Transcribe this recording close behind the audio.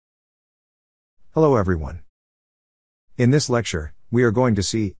Hello everyone. In this lecture, we are going to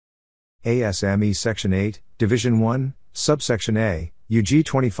see ASME Section 8, Division 1, Subsection A,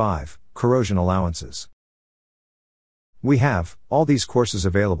 UG-25, Corrosion Allowances. We have all these courses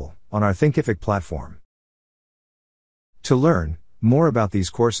available on our Thinkific platform. To learn more about these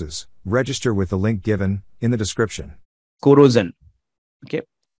courses, register with the link given in the description. Corrosion. Okay.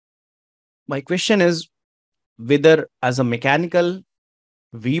 My question is whether as a mechanical,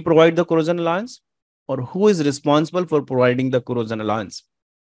 we provide the corrosion allowance, or who is responsible for providing the corrosion allowance?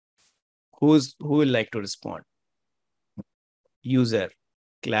 Who will like to respond? User,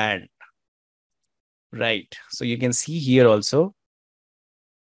 client. Right. So you can see here also.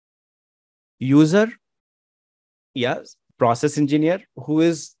 User, yes, process engineer, who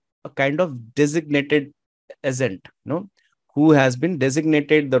is a kind of designated agent, who has been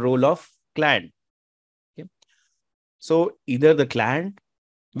designated the role of client. Okay. So either the client,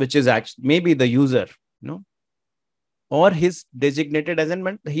 which is actually maybe the user, or his designated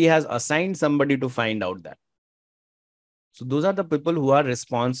assignment, he has assigned somebody to find out that. So those are the people who are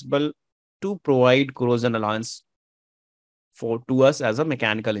responsible to provide corrosion allowance to us as a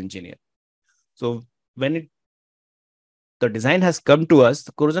mechanical engineer. So when the design has come to us,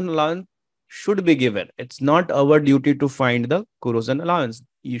 the corrosion allowance should be given. It's not our duty to find the corrosion allowance.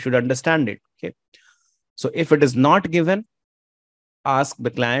 You should understand it. Okay. So if it is not given, ask the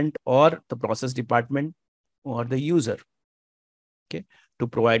client or the process department or the user, okay, to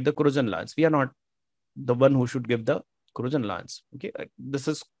provide the corrosion allowance. We are not the one who should give the corrosion allowance. Okay, this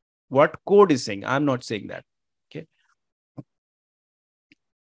is what code is saying. I'm not saying that. Okay.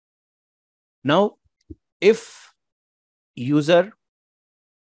 Now, if user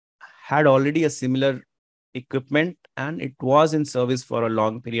had already a similar equipment and it was in service for a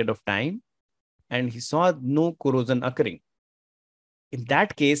long period of time, and he saw no corrosion occurring, in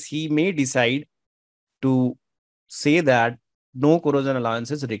that case, he may decide to say that no corrosion allowance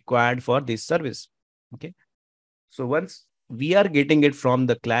is required for this service. Okay. So once we are getting it from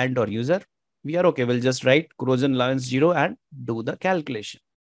the client or user, we are okay. We'll just write corrosion allowance 0 and do the calculation.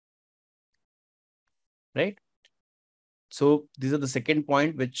 Right. So these are the second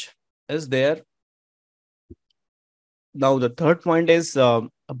point which is there. Now the third point is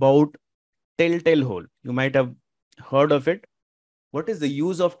about Telltale Hole. You might have heard of it. What is the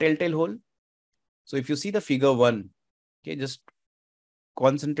use of Telltale Hole? So if you see the figure 1, okay, just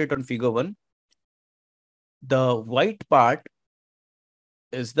concentrate on figure 1. The white part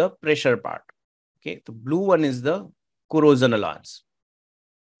is the pressure part. Okay, the blue one is the corrosion allowance.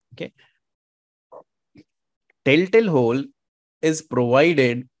 Okay, Telltale Hole is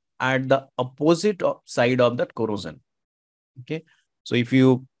provided at the opposite side of that corrosion. Okay, so if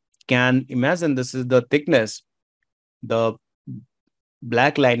you can imagine, this is the thickness, the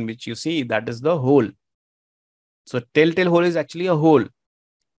black line which you see, that is the hole. So Telltale Hole is actually a hole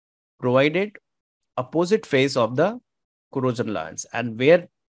provided opposite face of the corrosion allowance, and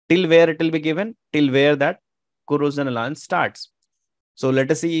till where it will be given, till where that corrosion allowance starts. So let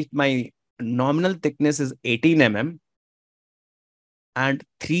us see, if my nominal thickness is 18 mm and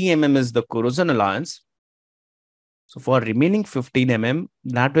 3 mm is the corrosion allowance. So for remaining 15 mm,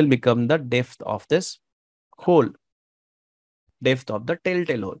 that will become the depth of this hole, depth of the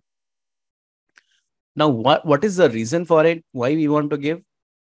Telltale Hole. Now, what is the reason for it? Why we want to give?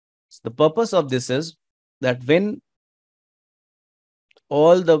 So the purpose of this is that when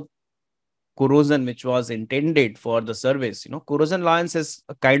all the corrosion which was intended for the service, corrosion allowance is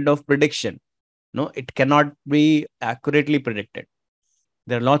a kind of prediction. It cannot be accurately predicted.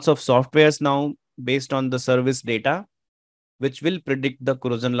 There are lots of softwares now based on the service data, which will predict the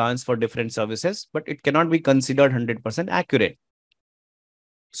corrosion allowance for different services, but it cannot be considered 100% accurate.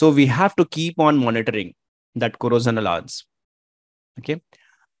 So we have to keep on monitoring that corrosion allowance. Okay.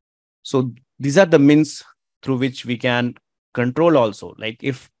 So these are the means through which we can control also. Like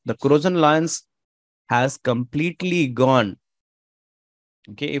if the corrosion allowance has completely gone,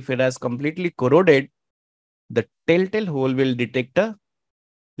 okay, if it has completely corroded, the Telltale Hole will detect a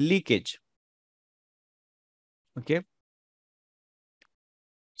leakage. Okay.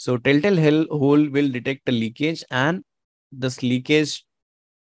 So Telltale Hole will detect a leakage, and this leakage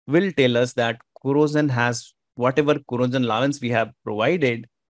will tell us that corrosion has, whatever corrosion allowance we have provided,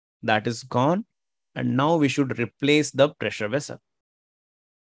 that is gone, and now we should replace the pressure vessel.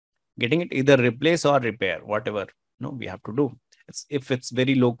 Getting it, either replace or repair, whatever we have to do. If it's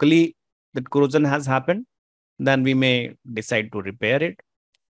very locally that corrosion has happened, then we may decide to repair it.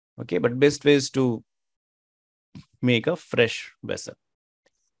 Okay, but best way is to make a fresh vessel.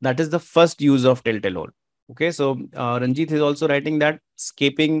 That is the first use of Telltale Hole. Okay, so Ranjit is also writing that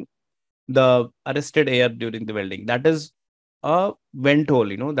escaping the arrested air during the welding. That is a vent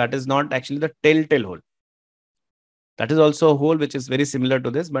hole, that is not actually the telltale hole. That is also a hole which is very similar to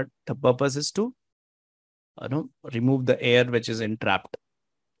this, but the purpose is to remove the air which is entrapped.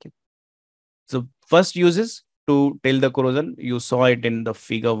 Okay. So first use is to tell the corrosion. You saw it in the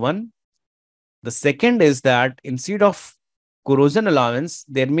figure 1. The second is that instead of corrosion allowance,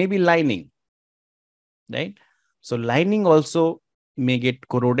 there may be lining, right? So lining also may get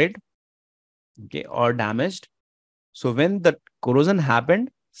corroded, okay, or damaged. So when the corrosion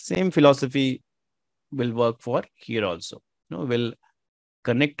happened, same philosophy will work for here also. We'll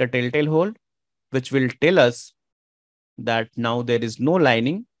connect a telltale hole, which will tell us that now there is no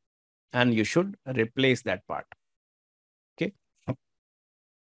lining and you should replace that part. Okay.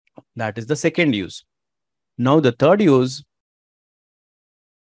 That is the second use. Now the third use,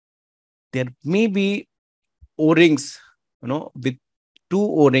 there may be O-rings, with 2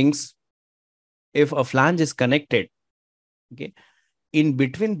 O-rings. If a flange is connected, okay, in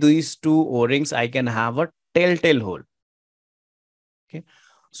between these 2 O-rings, I can have a telltale hole. Okay.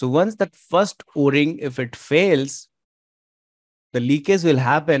 So once that first O-ring, if it fails, the leakage will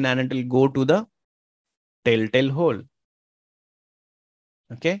happen and it will go to the telltale hole.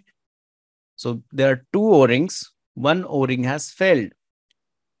 Okay. So there are 2 O-rings. One O-ring has failed.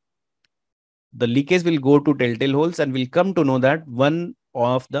 The leakage will go to telltale holes and we'll come to know that one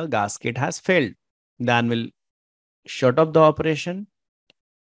of the gasket has failed. Then we'll shut off the operation,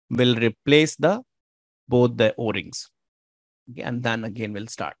 will replace both the O-rings. Okay, and then again we'll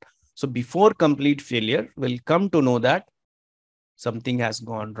start. So before complete failure, we'll come to know that something has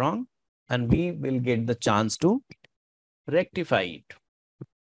gone wrong and we will get the chance to rectify it.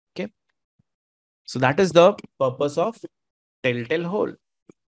 Okay. So that is the purpose of telltale hole.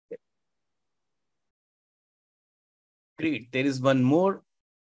 Great. There is one more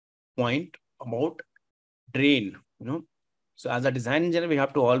point about drain. So as a design engineer, we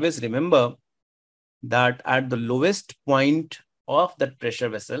have to always remember that at the lowest point of that pressure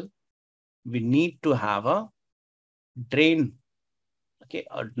vessel, we need to have a drain, okay,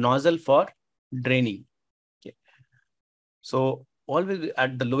 a nozzle for draining. Okay. So always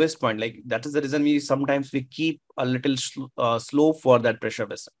at the lowest point, like that is the reason we sometimes we keep a little slope for that pressure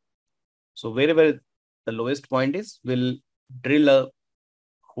vessel. So wherever the lowest point is, we'll drill a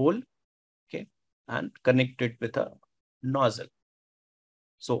hole, okay, and connect it with a nozzle.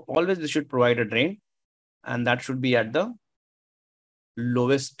 So always we should provide a drain, and that should be at the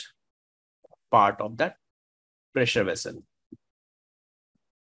lowest part of that pressure vessel.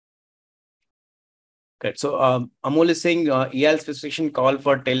 Okay, so Amol is saying EL specification call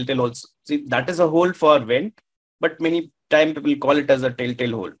for telltale holes. See, that is a hole for vent, but many time people call it as a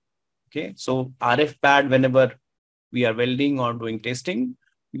telltale hole. Okay, so RF pad, whenever we are welding or doing testing,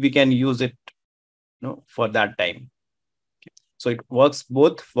 we can use it for that time. Okay. So it works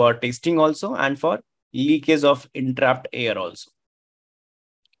both for testing also and for leakage of entrapped air also.